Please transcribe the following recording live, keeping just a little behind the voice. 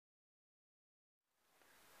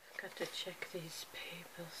to check these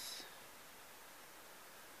papers.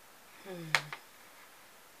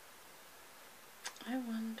 I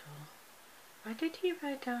wonder, why did he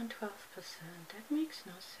write down 12%? That makes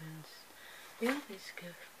no sense. We always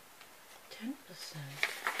give 10%.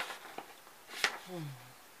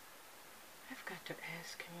 I've got to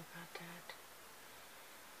ask him about that.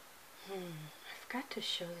 I've got to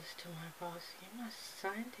show this to my boss. He must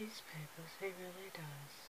sign these papers. He really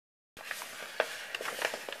does.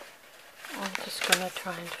 I'm just gonna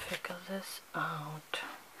try and figure this out.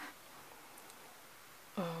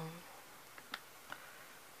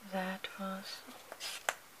 That was,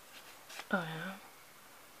 oh yeah,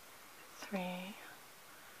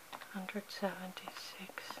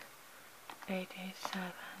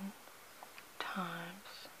 376.87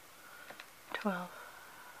 times 12%.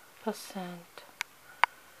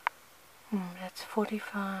 That's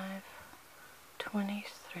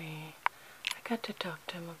 45.23. I got to talk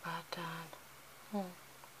to him about that.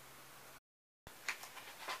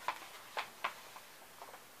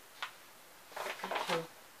 Got to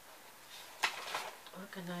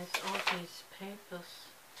organize all these papers.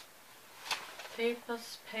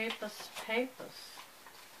 Papers.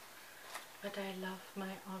 But I love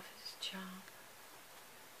my office job.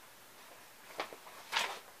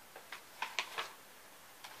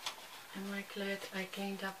 Am I glad I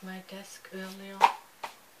cleaned up my desk earlier?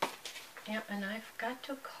 Yeah, and I've got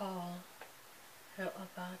to call her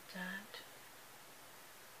about that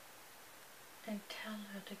and tell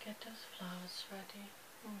her to get those flowers ready.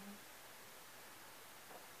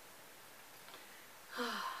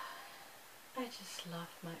 I just love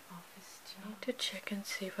my office job. I need to check and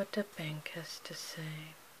see what the bank has to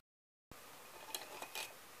say.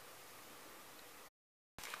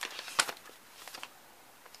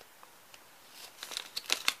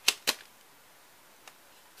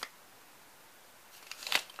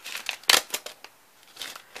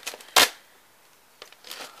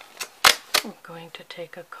 I'm going to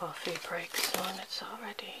take a coffee break soon. It's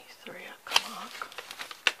already 3 o'clock.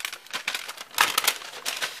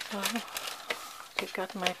 Well, you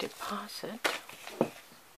got my deposit.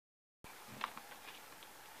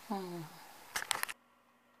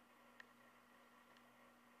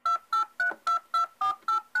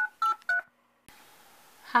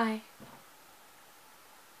 Hi.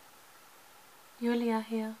 Julia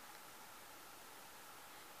here.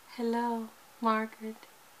 Hello, Margaret.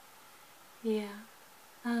 Yeah.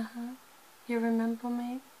 You remember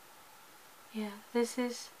me? Yeah, this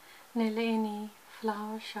is Neleni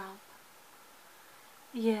Flower Shop.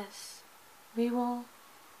 Yes, we will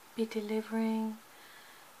be delivering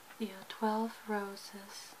your 12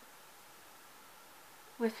 roses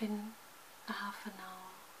within a half an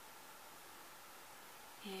hour.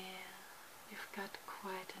 Yeah, you've got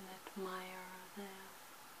quite an admirer there.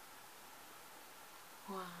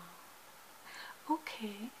 Wow.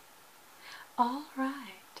 Okay. All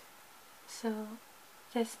right. So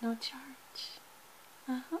there's no charge.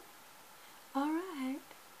 All right.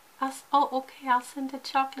 Okay. I'll send the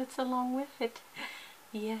chocolates along with it.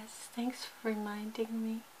 Yes. Thanks for reminding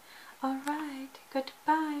me. All right.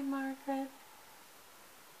 Goodbye, Margaret.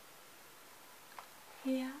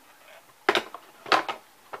 Yeah.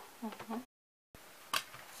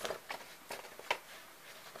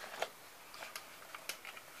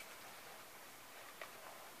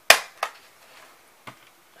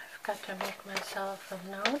 I've got to make myself a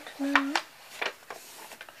note now.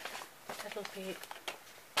 That'll be it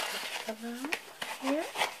for now. Here.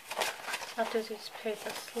 I'll do these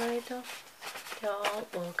papers later. They're all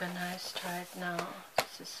organized right now.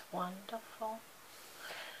 This is wonderful.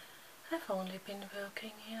 I've only been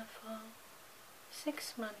working here for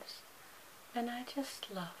 6 months and I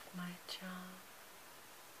just love my job.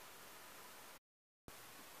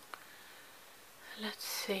 Let's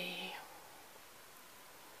see.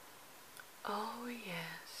 Oh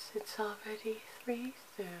yes, it's already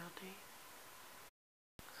 3:30.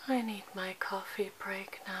 I need my coffee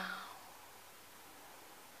break now.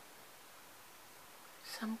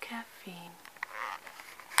 Some caffeine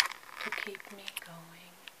to keep me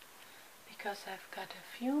going, because I've got a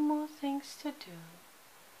few more things to do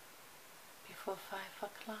before 5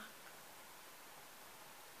 o'clock.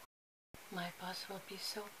 My boss will be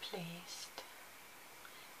so pleased.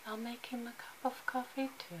 I'll make him a cup of coffee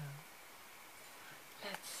too.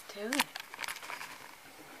 Let's do it.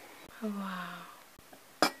 Wow.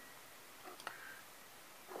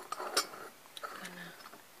 Gonna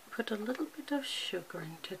put a little bit of sugar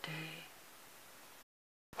in today.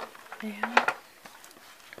 Yeah.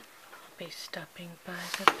 I'll be stopping by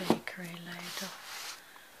the bakery later.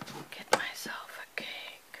 Get myself a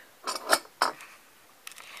cake. Yeah.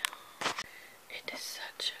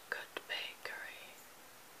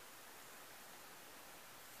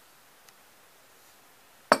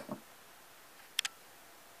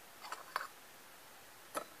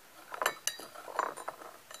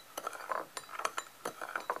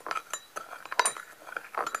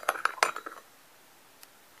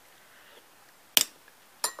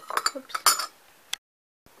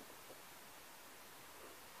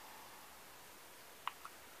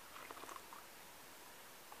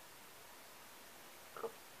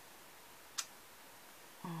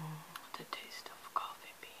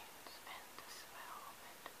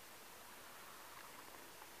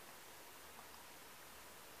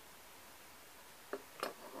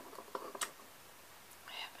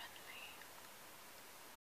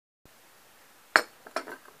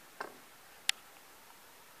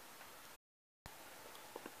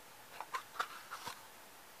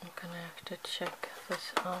 to check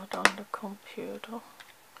this out on the computer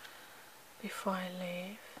before I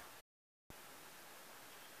leave.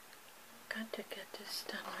 Got to get this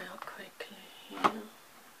done real quickly here.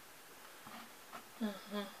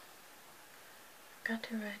 Got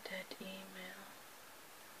to write that email.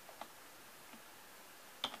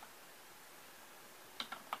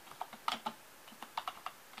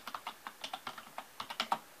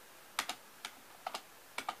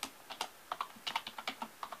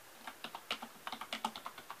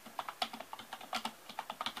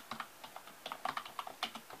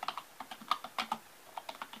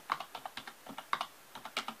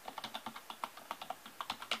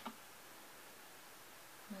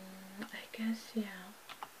 I guess, yeah.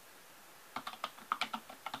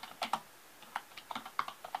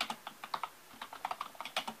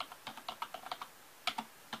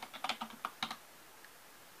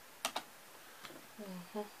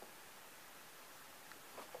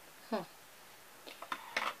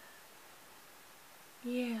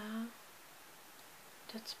 Yeah,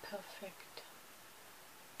 that's perfect.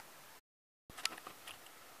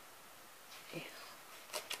 Yeah.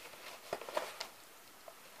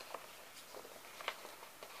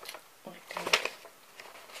 I can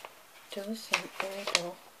do some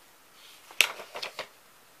order.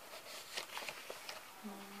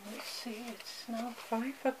 Let's see, it's now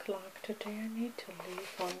 5 o'clock today. I need to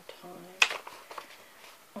leave on time.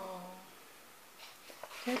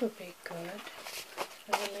 That'll be good.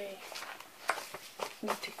 I really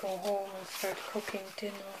need to go home and start cooking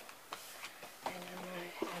dinner. And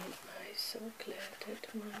I'm so glad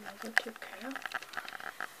that my mother took care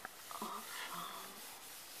of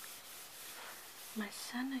my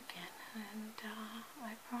son again. And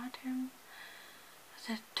I brought him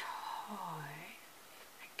the toy.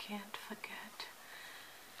 I can't forget.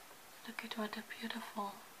 Look at what a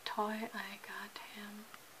beautiful toy I got him.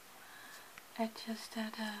 At just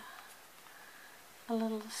at a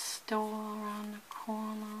little store around the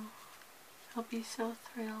corner. He'll be so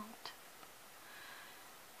thrilled.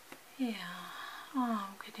 Yeah, oh,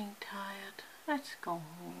 I'm getting tired. Let's go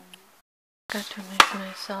home. Got to make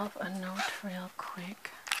myself a note real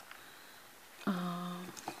quick.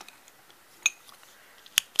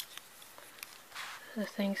 The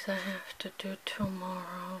things I have to do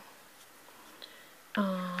tomorrow.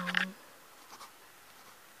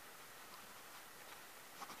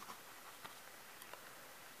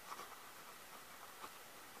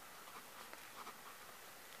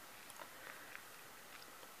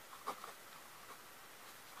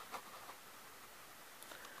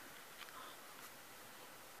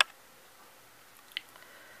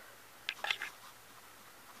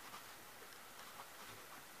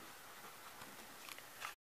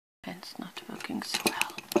 Pen's not working so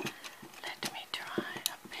well. Let me try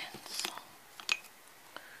a pencil.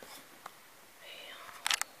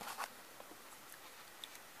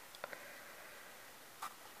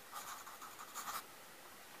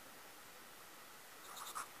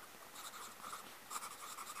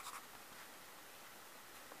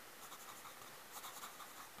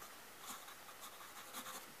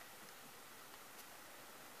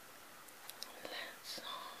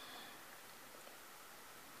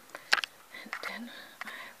 And then I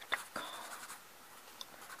have to call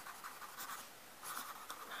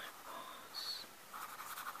my boss.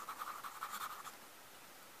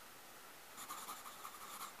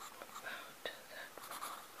 About that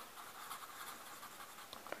problem.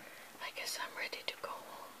 I guess I'm ready to go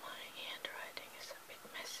home. My handwriting is a bit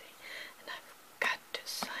messy and I've got to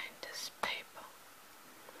sign this paper.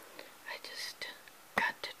 I just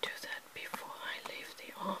got to do that before I leave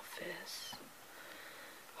the office.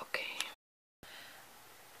 Okay.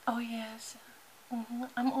 Oh yes,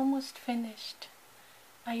 I'm almost finished.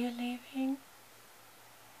 Are you leaving?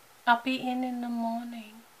 I'll be in the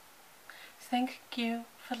morning. Thank you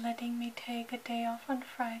for letting me take a day off on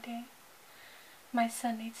Friday. My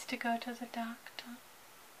son needs to go to the doctor.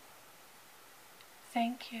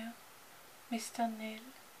 Thank you, Mr. Neil,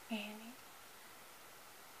 Annie.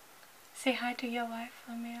 Say hi to your wife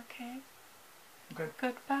for me, okay? Okay.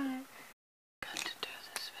 Goodbye.